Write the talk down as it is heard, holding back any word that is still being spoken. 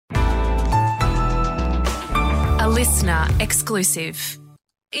listener exclusive.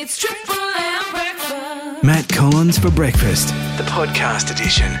 It's Triple M Breakfast. Matt Collins for breakfast, the podcast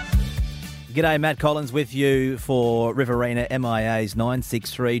edition. G'day, Matt Collins with you for Riverina MIA's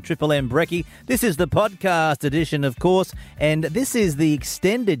 963 Triple M Brekkie. This is the podcast edition, of course, and this is the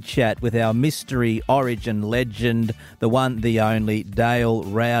extended chat with our mystery origin legend, the one, the only, Dale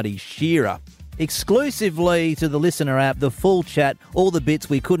Rowdy Shearer. Exclusively to the listener app, the full chat, all the bits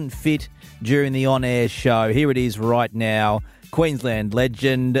we couldn't fit during the on-air show. Here it is right now. Queensland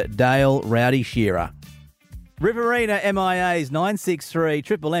legend Dale Rowdy Shearer. Riverina MIA's 963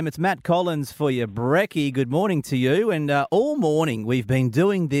 Triple M. It's Matt Collins for your Brekkie. Good morning to you. And all morning we've been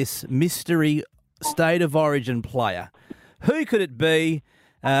doing this mystery state of origin player. Who could it be?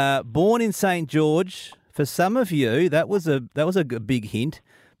 Born in St George. For some of you, that was a big hint.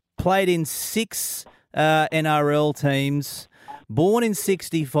 Played in 6 NRL teams. Born in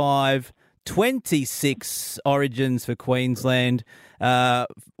 65. 26 origins for Queensland.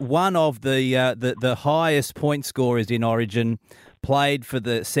 One of the highest point scorers in Origin. Played for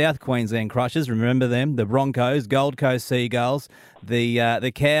the South Queensland Crushers. Remember them? The Broncos, Gold Coast Seagulls,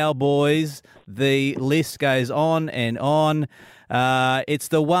 the Cowboys. The list goes on and on. It's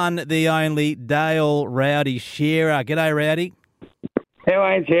the one, the only, Dale Rowdy Shearer. G'day, Rowdy. How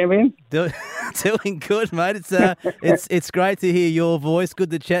are you, champion? Doing good, mate. It's great to hear your voice. Good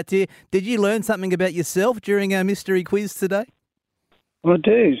to chat to you. Did you learn something about yourself during our mystery quiz today? I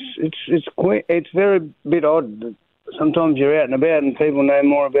do. It's very bit odd. Sometimes you're out and about and people know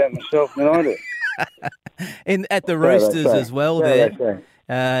more about myself than I do. And at the Roosters as well there.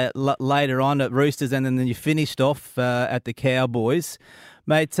 Later on at Roosters, and then you finished off at the Cowboys.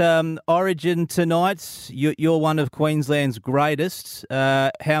 Mate, Origin tonight, you're one of Queensland's greatest.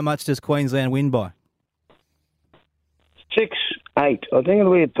 How much does Queensland win by? 6-8. I think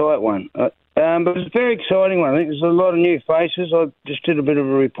it'll be a tight one. But it's a very exciting one. I think there's a lot of new faces. I just did a bit of a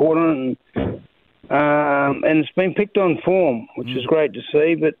report on it. And it's been picked on form, which is great to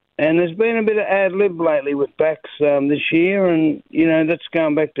see. And there's been a bit of ad-lib lately with backs this year. And, that's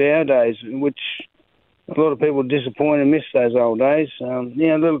going back to our days, which a lot of people disappoint and miss those old days.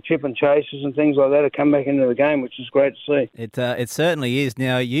 Little chip and chases and things like that have come back into the game, which is great to see. It certainly is.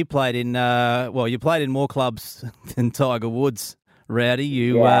 Now, you played in more clubs than Tiger Woods, Rowdy.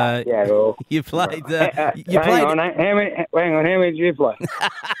 You played. Hang on, how many did you play?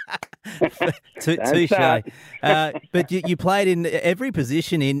 Touche. But you played in every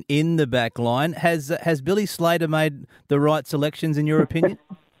position in the back line. Has Billy Slater made the right selections, in your opinion?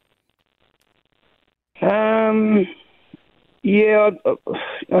 I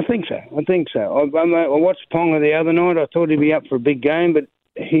think so. I watched Ponga the other night. I thought he'd be up for a big game, but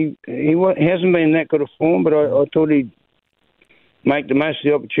he hasn't been in that good a form. But I thought he'd make the most of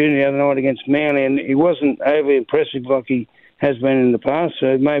the opportunity the other night against Manly, and he wasn't overly impressive like he has been in the past.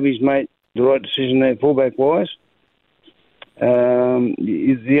 So maybe he's made the right decision there, fullback wise.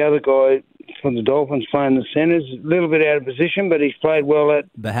 The other guy from the Dolphins playing the centres, a little bit out of position, but he's played well at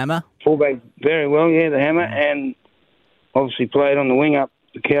the hammer. Fullback very well, the hammer, and obviously played on the wing up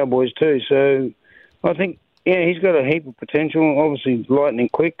the Cowboys too. So I think, he's got a heap of potential. Obviously lightning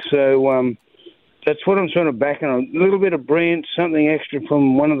quick, so that's what I'm sort of backing on. A little bit of brilliance, something extra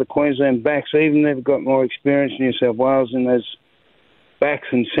from one of the Queensland backs. Even they've got more experience in New South Wales in those backs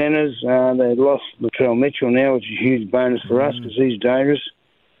and centres. They lost Latrell Mitchell now, which is a huge bonus for us because he's dangerous.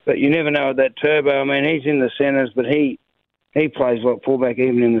 But you never know with that Turbo. I mean, he's in the centres, but he plays like fullback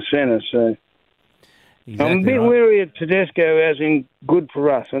even in the centre. So exactly I'm a bit wary of Tedesco as in good for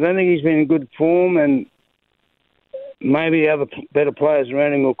us. I don't think he's been in good form, and maybe other better players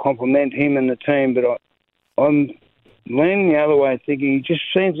around him will complement him and the team. But I'm leaning the other way, thinking he just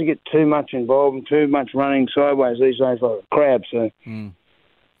seems to get too much involved and too much running sideways these days like a crab. So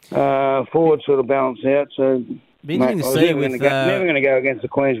forward sort of balance out. So be interesting to see. Never going to go against the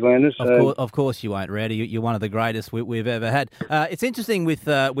Queenslanders. Of course you won't, Rowdy. You're one of the greatest we've ever had. It's interesting with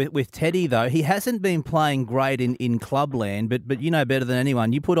Teddy though. He hasn't been playing great in clubland, but you know better than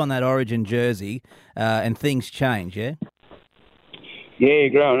anyone. You put on that Origin jersey, and things change. Yeah. Yeah,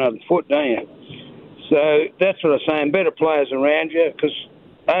 you're growing up the foot, don't you? So that's what I'm saying. Better players around you, because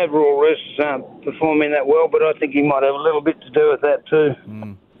overall Roosters aren't performing that well. But I think he might have a little bit to do with that too.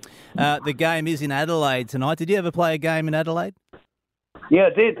 The game is in Adelaide tonight. Did you ever play a game in Adelaide? Yeah, I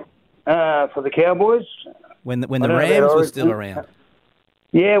did. For the Cowboys. When the Rams were still around.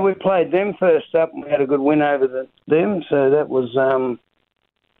 Yeah, we played them first up and we had a good win over them. So that was,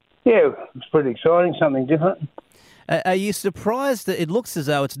 it was pretty exciting, something different. Are you surprised that it looks as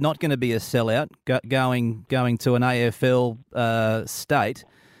though it's not going to be a sellout going to an AFL state?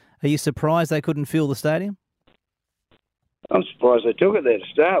 Are you surprised they couldn't fill the stadium? I'm surprised they took it there to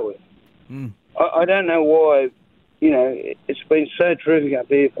start with. I don't know why. It's been so terrific up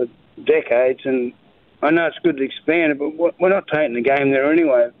here for decades, and I know it's good to expand it, but we're not taking the game there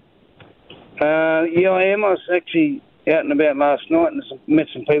anyway. I am. I was actually out and about last night and met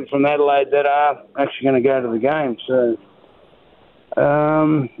some people from Adelaide that are actually going to go to the game. So,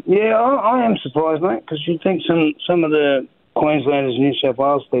 I am surprised, mate, because you'd think some of the Queenslanders and New South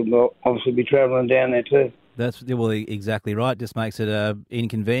Wales people will obviously be travelling down there too. That's exactly right. Just makes it an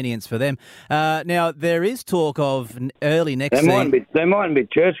inconvenience for them. Now, there is talk of early next season. They mightn't be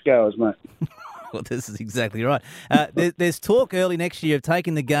churchgoers, mate. Well, this is exactly right. There's talk early next year of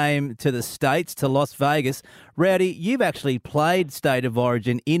taking the game to the States, to Las Vegas. Rowdy, you've actually played State of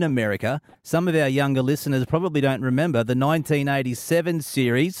Origin in America. Some of our younger listeners probably don't remember the 1987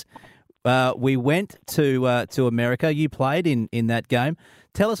 series. We went to America. You played in that game.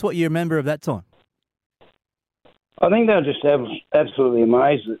 Tell us what you remember of that time. I think they were just absolutely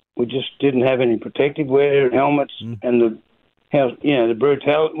amazed that we just didn't have any protective wear, helmets, and the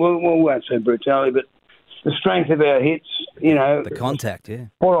brutality. Well, we won't say brutality, but the strength of our hits. The contact, yeah.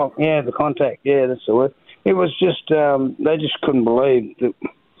 Well, yeah, the contact. Yeah, that's the word. It was just they just couldn't believe that.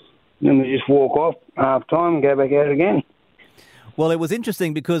 Then we just walk off half time and go back out again. Well, it was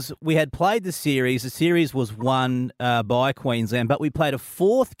interesting because we had played the series. The series was won by Queensland, but we played a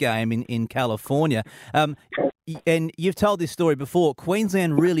fourth game in California. And you've told this story before.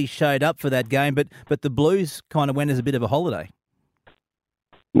 Queensland really showed up for that game, but the Blues kind of went as a bit of a holiday.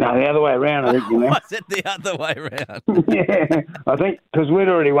 No, the other way around, I think. Was it the other way around? Yeah, I think because we'd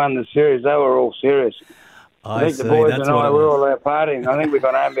already won the series, they were all serious. I think the boys and I were all out partying. I think we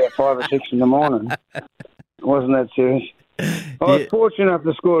got home about 5 or 6 in the morning. It wasn't that serious. I was fortunate enough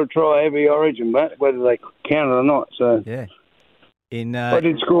to score a try every Origin, but whether they counted or not. So yeah, I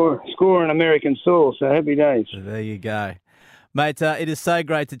did score an American soil. So happy days. So there you go, mate. It is so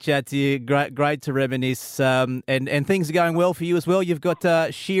great to chat to you. Great to reminisce. And things are going well for you as well. You've got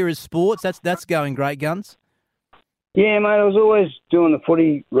Shearer's Sports. That's going great guns. Yeah, mate. I was always doing the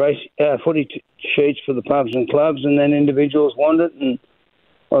footy sheets for the pubs and clubs, and then individuals wanted it, and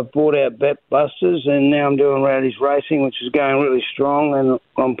I've bought out Bet Busters, and now I'm doing Rowdy's Racing, which is going really strong, and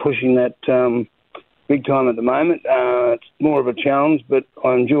I'm pushing that big time at the moment. It's more of a challenge, but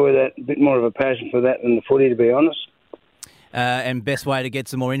I enjoy that, a bit more of a passion for that than the footy, to be honest. And best way to get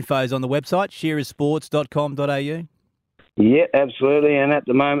some more info is on the website, shearersports.com.au? Yeah, absolutely, and at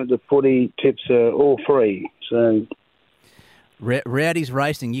the moment the footy tips are all free, so... Rowdy's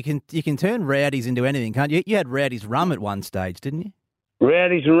Racing, you can turn Rowdy's into anything, can't you? You had Rowdy's Rum at one stage, didn't you?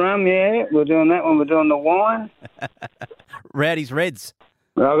 Rowdy's Rum, yeah. We're doing that one. We're doing the wine. Rowdy's Reds.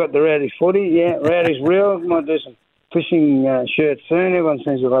 I got the Rowdy's Footy, yeah. Rowdy's Real. Might do some fishing shirts soon. Everyone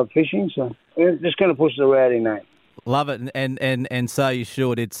seems to love fishing, so we're just going to push the Rowdy name. Love it, and so you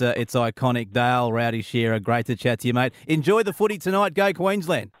should. It's iconic. Dale, Rowdy Shearer, great to chat to you, mate. Enjoy the footy tonight. Go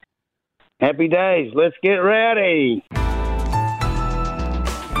Queensland. Happy days. Let's get rowdy.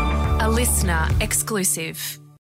 A listener exclusive.